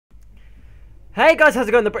Hey guys, how's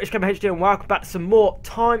it going? TheBritishGamerHD and welcome back to some more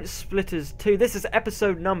Timesplitters 2. This is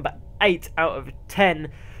episode number 8 out of 10,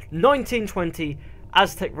 1920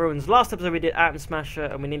 Aztec ruins. Last episode we did Atom Smasher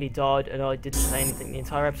and we nearly died, and I didn't say anything the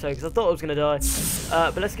entire episode because I thought I was going to die.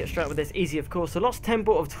 But let's get straight with this, easy of course. The lost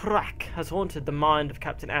temple of Trak has haunted the mind of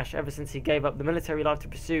Captain Ash ever since he gave up the military life to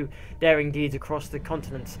pursue daring deeds across the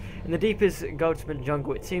continents. In the deepest Guatemalan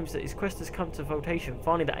jungle, it seems that his quest has come to flotation.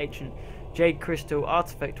 Finally, the ancient jade crystal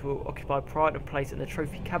artifact will occupy pride and place in the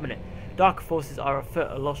trophy cabinet. Darker forces are afoot,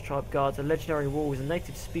 a lost tribe guards a legendary walls, and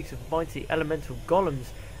native speaks of mighty elemental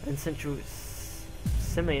golems and central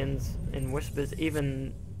simians in whispers,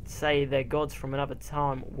 even say their gods from another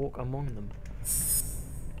time walk among them.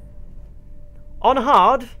 On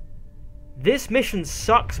hard, this mission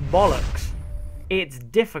sucks bollocks. It's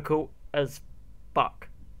difficult as fuck.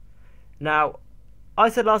 Now, I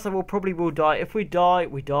said last time we probably will die. If we die,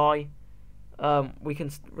 we die. We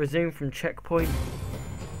can resume from checkpoint,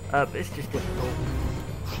 but it's just difficult.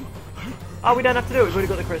 Oh, we don't have to do it. We've already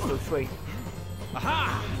got the crystal. Sweet.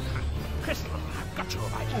 Aha! Crystal, I've got you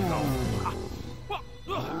right to go.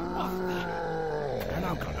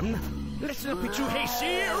 Now, Golem, let's not be too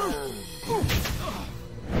hasty.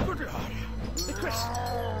 Good Lord, the crystal.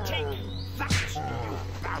 Take that, you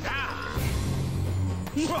found out.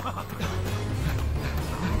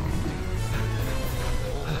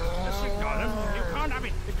 Listen, Golem, you can't have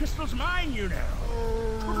it. The crystal's mine, you know.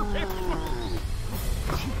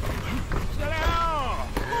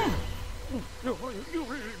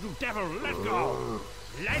 You devil, let go!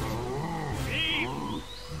 Let me go!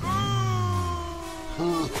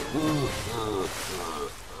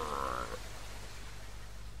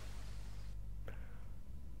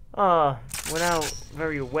 Ah, we're now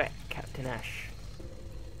very wet, Captain Ash.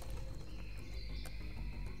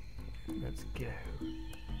 Let's go.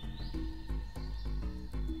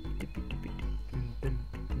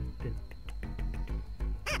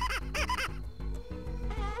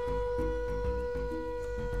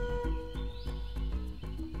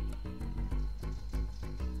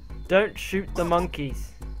 Don't shoot the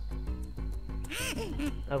monkeys,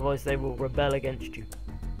 otherwise they will rebel against you.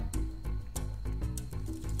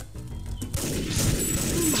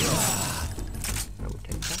 I will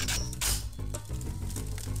take that.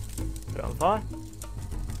 Put it on fire.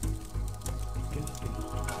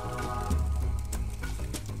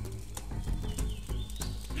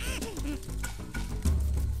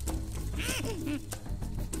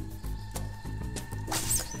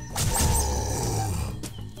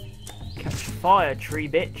 Fire, tree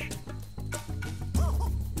bitch.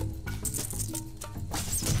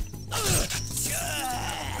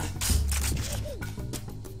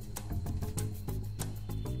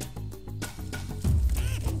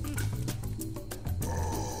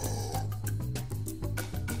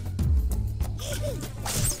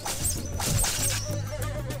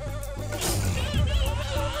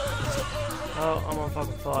 Oh, I'm on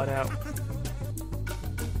fucking fired out.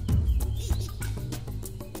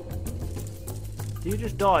 Do you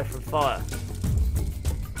just die from fire?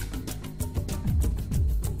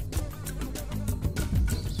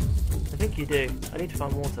 I think you do. I need to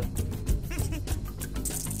find water.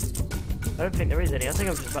 I don't think there is any. I think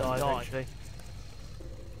I'm just about to die, actually.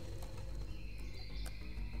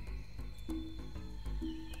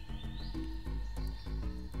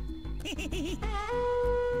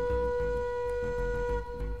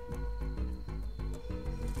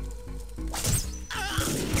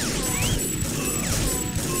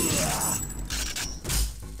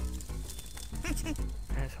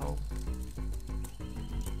 Asshole.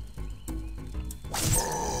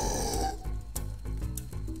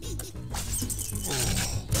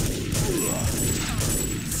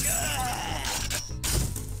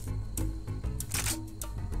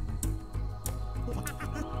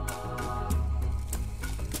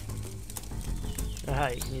 Aha,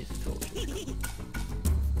 you can use the torch.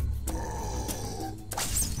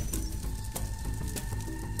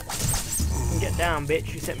 Get down,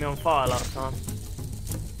 bitch. You set me on fire last time.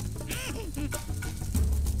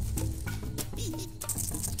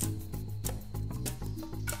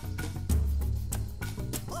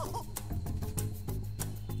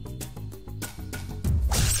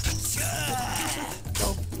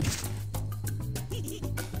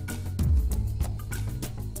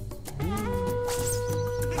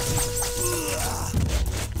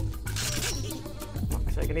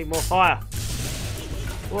 Fuck's sake, I need more fire.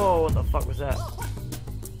 Whoa, what the fuck was that?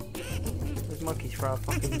 Those monkeys throw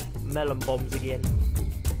fucking melon bombs again.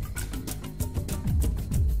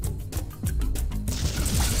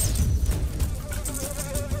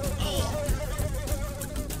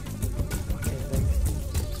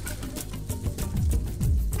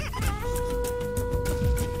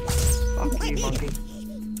 you, monkey.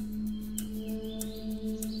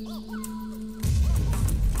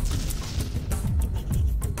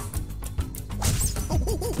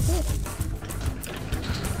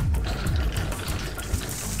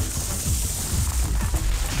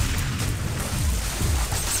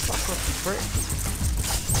 Fuck off, you prick.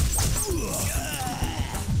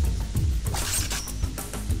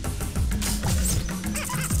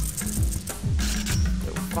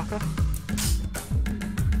 Little fucker.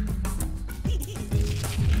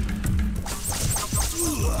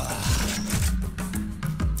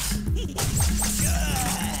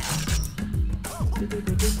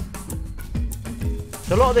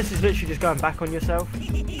 So a lot of this is literally just going back on yourself.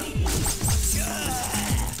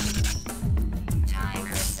 Time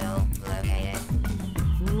crystal located.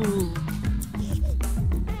 Ooh.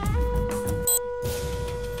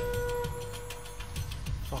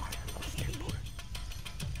 Fuck, I lost you, boy.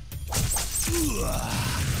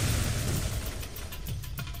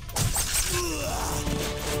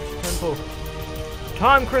 Temple.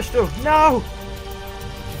 Time crystal, no!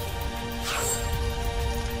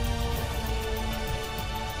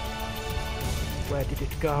 Where did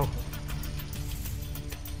it go?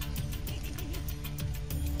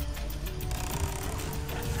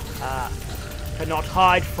 Ah, cannot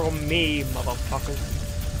hide from me, motherfuckers.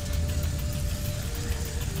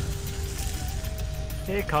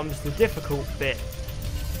 Here comes the difficult bit.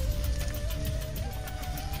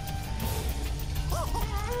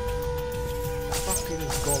 Fucking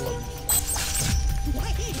golems.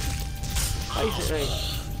 Basically.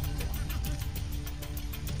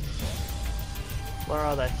 Where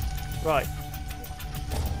are they? Right.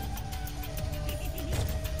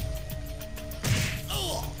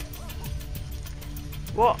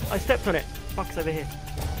 What? I stepped on it. Fuck's over here.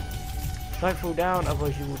 Don't fall down,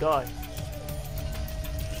 otherwise you will die.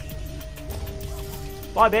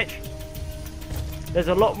 Bye, bitch. There's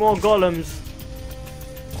a lot more golems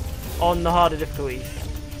on the harder difficulties.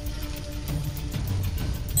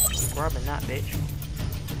 Grabbing that bitch.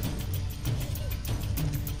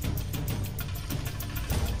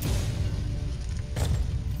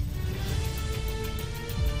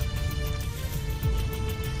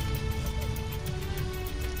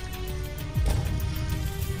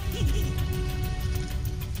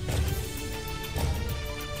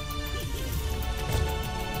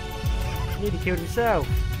 Nearly killed himself.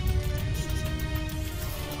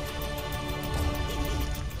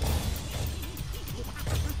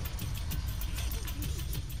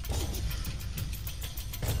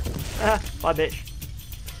 Ah, bye bitch.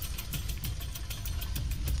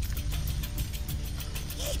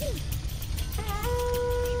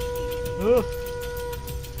 Oh.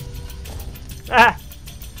 Ah!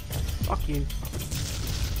 Fuck you.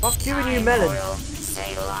 Fuck you and you melon.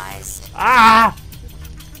 Stabilized. Ah!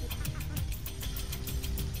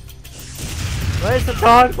 Where's the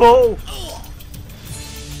time portal?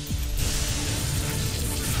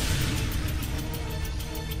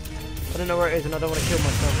 I don't know where it is and I don't want to kill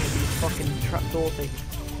myself with these fucking trapdoor things.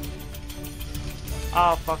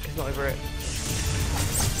 Ah, fuck, it's not over it.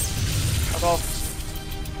 Fuck off.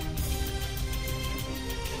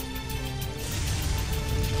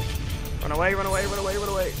 Run away, run away, run away, run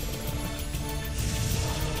away.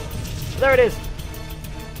 There it is.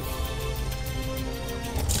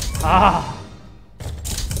 Ah.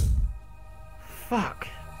 Fuck.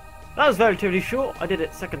 That was relatively short. I did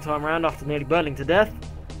it second time around after nearly burning to death.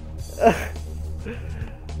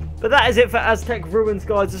 But that is it for Aztec Ruins,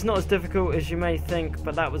 guys. It's not as difficult as you may think,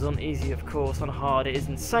 but that was on easy, of course. On hard, it is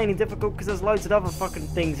insanely difficult because there's loads of other fucking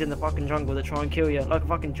things in the fucking jungle that try and kill you, like a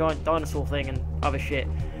fucking giant dinosaur thing and other shit.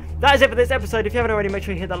 That is it for this episode. If you haven't already, make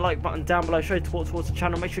sure you hit that like button down below. Show your support towards the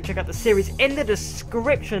channel. Make sure you check out the series in the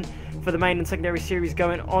description for the main and secondary series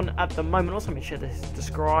going on at the moment. Also, make sure to hit the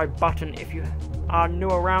subscribe button if you are new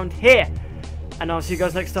around here. And I'll see you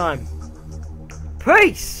guys next time.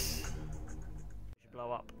 Peace!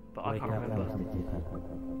 Blow up, but I can't remember.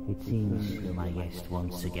 It seems you're my guest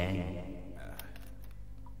once again.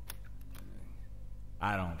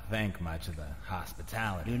 I don't think much of the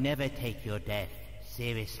hospitality. You never take your death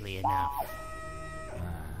seriously enough.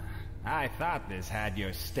 I thought this had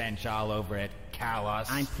your stench all over it, Kalos.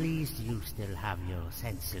 I'm pleased you still have your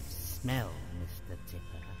sense of smell, Mr. Tipper.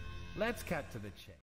 Let's cut to the chase.